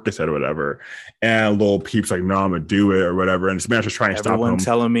like Percocet or whatever, and Lil Peep's like, no, I'm gonna do it or whatever, and his manager's trying to stop him.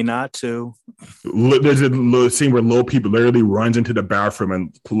 Telling me not to. There's a little scene where Lil Peep literally runs into the bathroom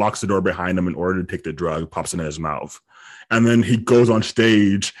and locks the door behind him in order to take the drug, pops it in his mouth. And then he goes on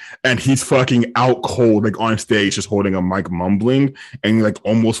stage and he's fucking out cold, like on stage, just holding a mic, mumbling, and he like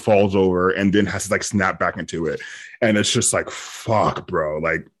almost falls over and then has to like snap back into it. And it's just like, fuck, bro.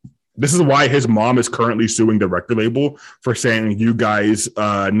 Like, this is why his mom is currently suing the record label for saying you guys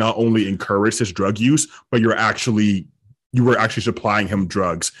not only encouraged his drug use, but you were actually supplying him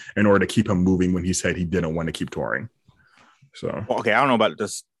drugs in order to keep him moving when he said he didn't want to keep touring. So, okay, I don't know about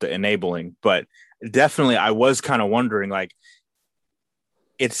this, the enabling, but definitely I was kind of wondering, like,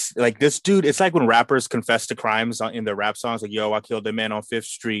 it's like this dude, it's like when rappers confess to crimes in their rap songs, like, yo, I killed a man on 5th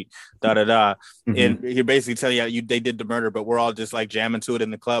Street, da-da-da. Mm-hmm. And he basically tell you they did the murder, but we're all just like jamming to it in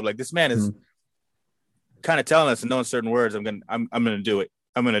the club. Like, this man is kind of telling us in no uncertain words, I'm gonna do it.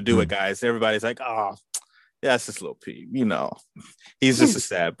 I'm gonna do it, guys. Everybody's like, oh, yeah, that's just Lil Peep, you know. He's just a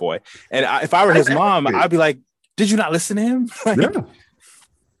sad boy. And if I were his mom, I'd be like, did you not listen to him? Like, yeah.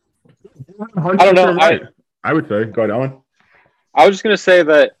 I don't know. Right. I would say, go ahead, Alan. I was just going to say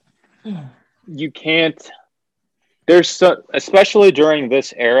that you can't, especially during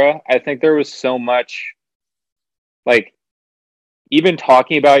this era, I think there was so much, like, even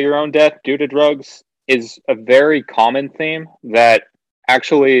talking about your own death due to drugs is a very common theme that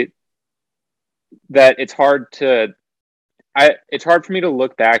actually, that it's hard for me to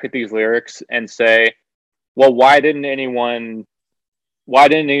look back at these lyrics and say, well, why didn't anyone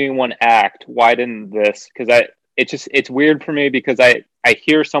act? Why didn't this? Because it's weird for me because I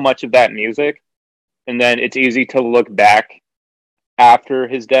hear so much of that music, and then it's easy to look back after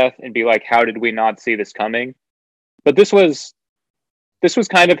his death and be like, how did we not see this coming? But this was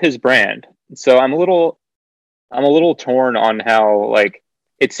kind of his brand. So I'm a little torn on how, like,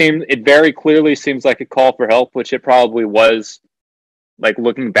 it very clearly seems like a call for help, which it probably was, like,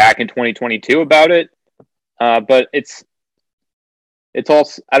 looking back in 2022 about it. But it's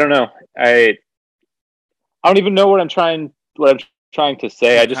also, I don't know. I don't even know what I'm trying to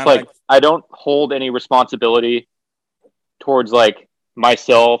say. I just like I don't hold any responsibility towards like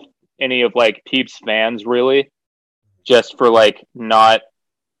myself, any of like Peep's fans really, just for like not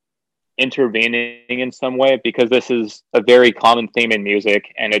intervening in some way, because this is a very common theme in music,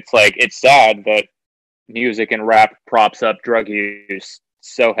 and it's like, it's sad that music and rap props up drug use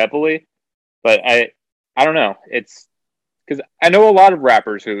so heavily, but I don't know. It's because I know a lot of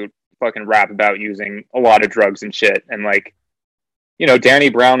rappers who fucking rap about using a lot of drugs and shit, and like, you know, Danny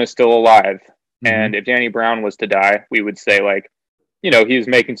Brown is still alive, and if Danny Brown was to die, we would say like, you know, he was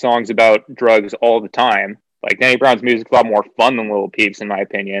making songs about drugs all the time. Like, Danny Brown's music is a lot more fun than Lil Peep's, in my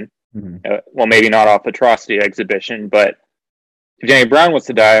opinion. Well, maybe not off Atrocity Exhibition, but if Danny Brown was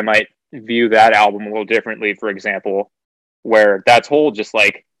to die, I might view that album a little differently, for example, where that's whole just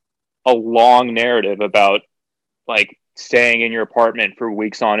like a long narrative about like staying in your apartment for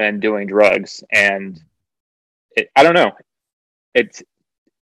weeks on end doing drugs. And I don't know.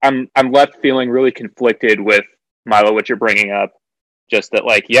 I'm left feeling really conflicted with Milo, what you're bringing up. Just that,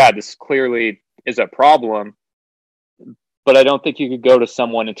 like, yeah, this clearly is a problem. But I don't think you could go to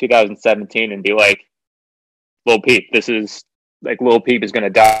someone in 2017 and be like, Lil Peep, this is like Lil Peep is going to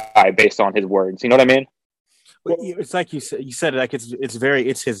die based on his words. You know what I mean? Well, it's like you said, like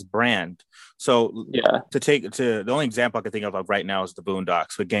it's his brand. So yeah, the only example I can think of right now is the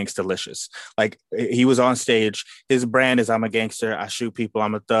Boondocks with Gangstalicious. Like he was on stage, his brand is I'm a gangster, I shoot people,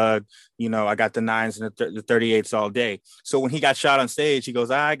 I'm a thug, you know, I got the 9s and the 38s all day. So when he got shot on stage, he goes,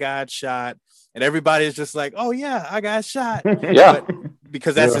 I got shot. And everybody's just like, oh yeah, I got shot. Yeah. But,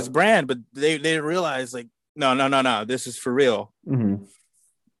 because that's his brand, but they didn't realize like, no, this is for real. Mm-hmm.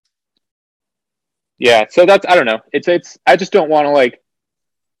 Yeah, so that's, I don't know. It's I just don't want to like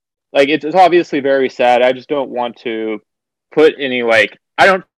it's obviously very sad. I just don't want to put any like, I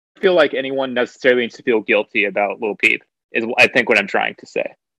don't feel like anyone necessarily needs to feel guilty about Lil Peep is I think what I'm trying to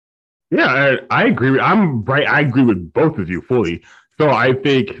say. Yeah, I agree. I'm right. I agree with both of you fully. So I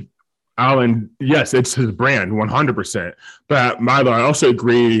think Alan, yes, it's his brand 100%. But Milo, I also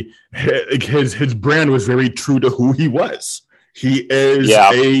agree his brand was very true to who he was. He is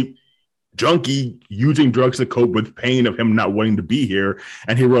a junkie using drugs to cope with pain of him not wanting to be here,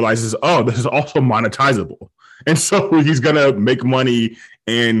 and he realizes, oh, this is also monetizable, and so he's gonna make money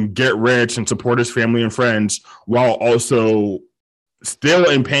and get rich and support his family and friends while also still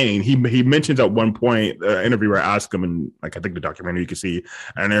in pain. He mentions at one point, the interviewer asked him, and like I think the documentary you can see,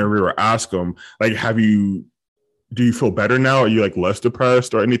 an interviewer asked him like, do you feel better now? Are you like less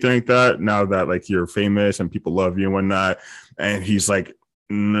depressed or anything like that now that like you're famous and people love you and whatnot? And he's like,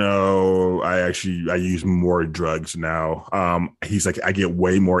 no, I use more drugs now. He's like, I get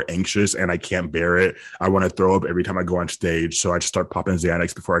way more anxious and I can't bear it. I want to throw up every time I go on stage. So I just start popping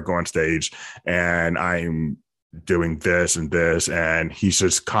Xanax before I go on stage, and I'm doing this and this. And he's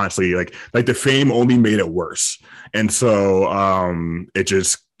just constantly like the fame only made it worse. And so it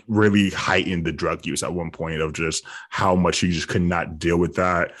just really heightened the drug use at one point of just how much he just could not deal with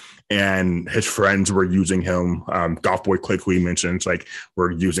that. And his friends were using him. Golf Boy Click, who he mentions, like,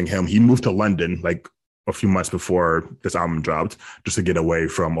 were using him. He moved to London like a few months before this album dropped just to get away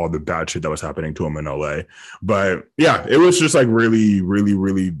from all the bad shit that was happening to him in LA. But yeah, it was just like really, really,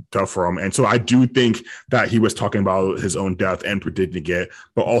 really tough for him. And so I do think that he was talking about his own death and predicting it,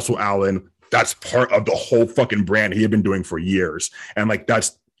 but also Alan, that's part of the whole fucking brand he had been doing for years. And like,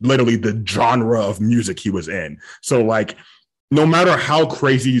 that's literally the genre of music he was in. So like, no matter how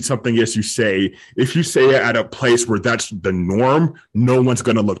crazy something is you say, if you say it at a place where that's the norm, no one's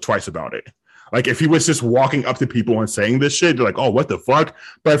going to look twice about it. Like if he was just walking up to people and saying this shit, they're like, oh, what the fuck?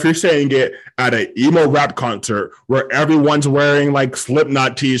 But if you're saying it at an emo rap concert where everyone's wearing like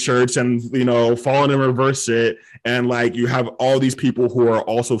Slipknot t-shirts and, you know, Falling in Reverse shit, and like you have all these people who are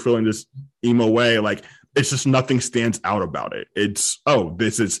also feeling this emo way, like it's just nothing stands out about it. It's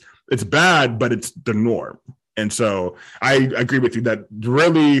bad, but it's the norm. And so I agree with you that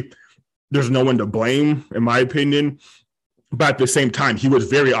really there's no one to blame, in my opinion. But at the same time, he was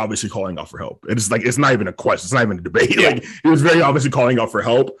very obviously calling out for help. It's like, it's not even a question. It's not even a debate. Yeah. Like he was very obviously calling out for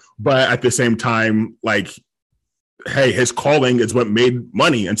help. But at the same time, like, hey, his calling is what made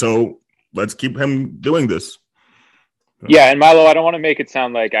money. And so let's keep him doing this. Yeah. And Milo, I don't want to make it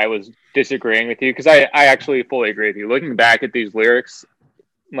sound like I was disagreeing with you, because I actually fully agree with you. Looking back at these lyrics,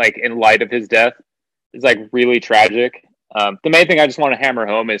 like in light of his death, is like really tragic. The main thing I just want to hammer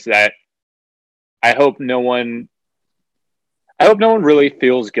home is that I hope no one really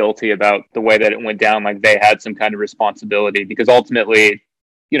feels guilty about the way that it went down. Like they had some kind of responsibility, because ultimately,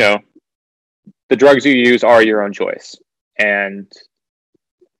 you know, the drugs you use are your own choice. And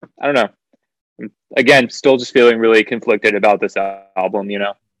I don't know. Again, still just feeling really conflicted about this album, you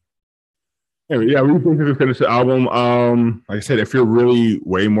know? Yeah, we think to finish the album. Like I said, if you're really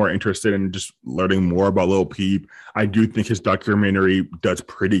way more interested in just learning more about Lil Peep, I do think his documentary does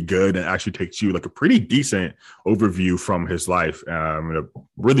pretty good and actually takes you like a pretty decent overview from his life in a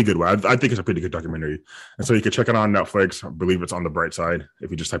really good way. I think it's a pretty good documentary. And so you can check it on Netflix. I believe it's on the Bright Side. If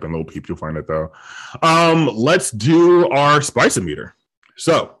you just type in Lil Peep, you'll find it though. Let's do our Spice-O-Meter.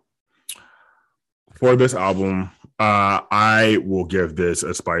 So for this album, I will give this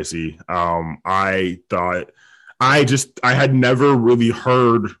a spicy. I had never really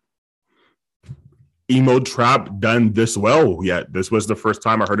heard emo trap done this well yet. This was the first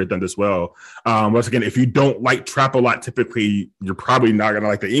time I heard it done this well. Once again, if you don't like trap a lot, typically you're probably not gonna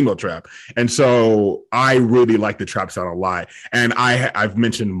like the emo trap. And so I really like the trap sound a lot. And I've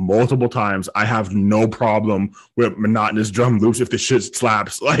mentioned multiple times, I have no problem with monotonous drum loops if the shit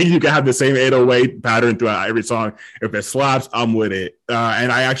slaps. Like you can have the same 808 pattern throughout every song. If it slaps, I'm with it.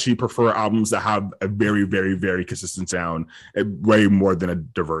 And I actually prefer albums that have a very, very, very consistent sound, way more than a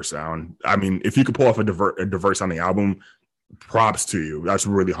diverse sound. I mean, if you could pull off a diverse sounding album, props to you. That's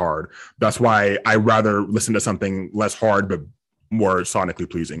really hard. That's why I rather listen to something less hard but more sonically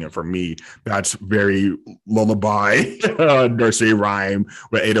pleasing. And for me, that's very lullaby, nursery rhyme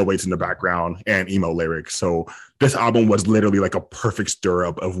with 808s in the background and emo lyrics. So this album was literally like a perfect stir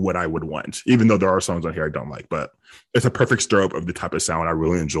up of what I would want, even though there are songs on here I don't like, but it's a perfect stir up of the type of sound I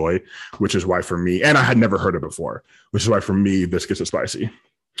really enjoy, which is why for me, and I had never heard it before, which is why for me, this gets a spicy.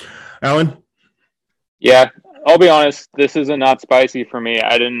 Alan? Yeah, I'll be honest. This is a not spicy for me.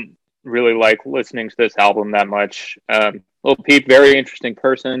 I didn't really like listening to this album that much. Lil Peep, very interesting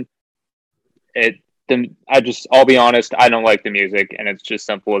person. I'll be honest, I don't like the music, and it's just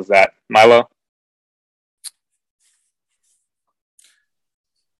simple as that. Milo?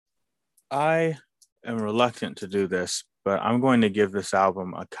 I am reluctant to do this, but I'm going to give this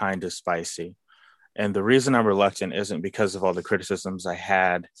album a kind of spicy. And the reason I'm reluctant isn't because of all the criticisms I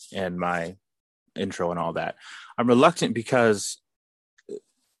had in my intro and all that. I'm reluctant because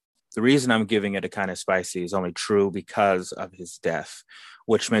the reason I'm giving it a kind of spicy is only true because of his death,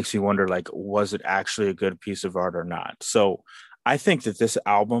 which makes me wonder, like, was it actually a good piece of art or not? So I think that this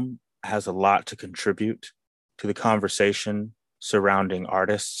album has a lot to contribute to the conversation surrounding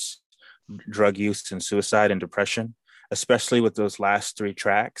artists, drug use and suicide and depression, especially with those last 3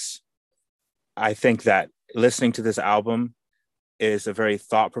 tracks. I think that listening to this album is a very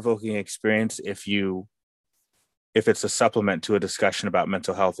thought-provoking experience if it's a supplement to a discussion about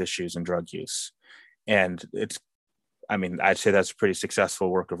mental health issues and drug use. And I'd say that's a pretty successful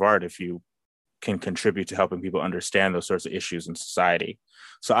work of art if you can contribute to helping people understand those sorts of issues in society.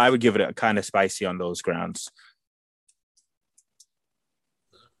 So I would give it a kind of spicy on those grounds.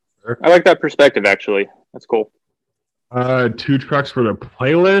 I like that perspective, actually. That's cool. 2 tracks for the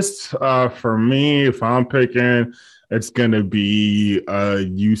playlist. For me, if I'm picking, it's going to be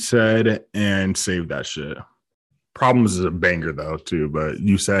You Said and Save That Shit. Problems is a banger though too, but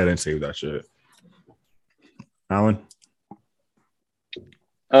You Said and Save That Shit. Alan?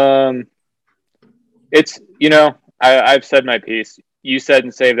 It's, I've said my piece. You Said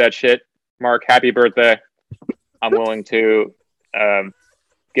and Save That Shit. Mark, happy birthday. I'm willing to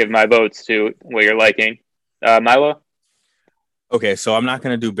give my votes to what you're liking. Milo? Okay, so I'm not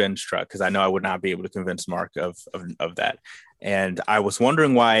going to do Ben's truck because I know I would not be able to convince Mark of that. And I was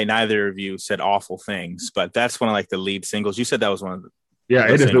wondering why neither of you said Awful Things, but that's one of like the lead singles. You said that was one of the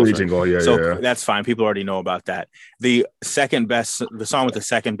it is the lead single. Yeah, so that's fine. People already know about that. The song with the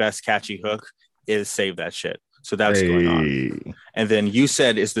second best catchy hook is Save That Shit. So that's going on. And then You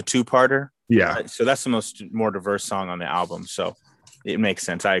Said is the 2-parter. Yeah. So that's the more diverse song on the album. So it makes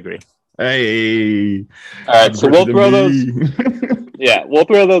sense. I agree. Hey. All right, so we'll throw those. Yeah, we'll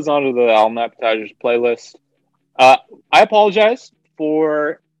throw those onto the album appetizers playlist. I apologize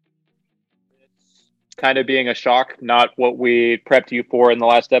for kind of being a shock, not what we prepped you for in the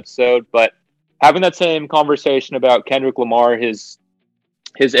last episode, but having that same conversation about Kendrick Lamar, his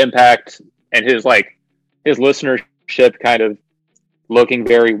impact and his listenership kind of looking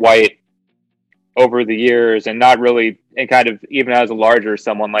very white over the years, and not really, and kind of even as a larger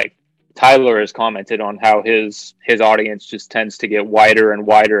someone like Tyler has commented on how his audience just tends to get wider and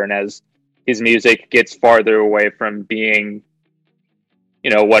wider, and as his music gets farther away from being,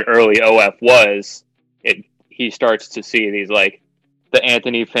 what early OF was, he starts to see these like the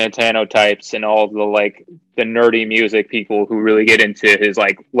Anthony Fantano types and all the the nerdy music people who really get into his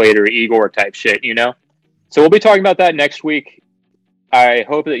later Igor type shit, So we'll be talking about that next week. I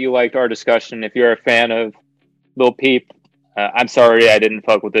hope that you liked our discussion. If you're a fan of Lil Peep, I'm sorry I didn't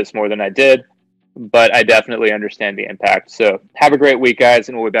fuck with this more than I did, but I definitely understand the impact. So have a great week, guys,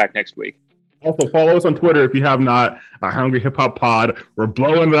 and we'll be back next week. Also, follow us on Twitter if you have not. Hungry Hip Hop Pod. We're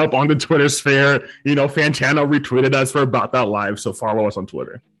blowing it up on the Twitter sphere. Fantano retweeted us for About That Live, so follow us on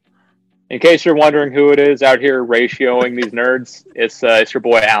Twitter. In case you're wondering who it is out here ratioing these nerds, it's your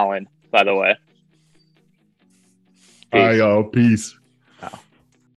boy Alan, by the way. Peace. Peace.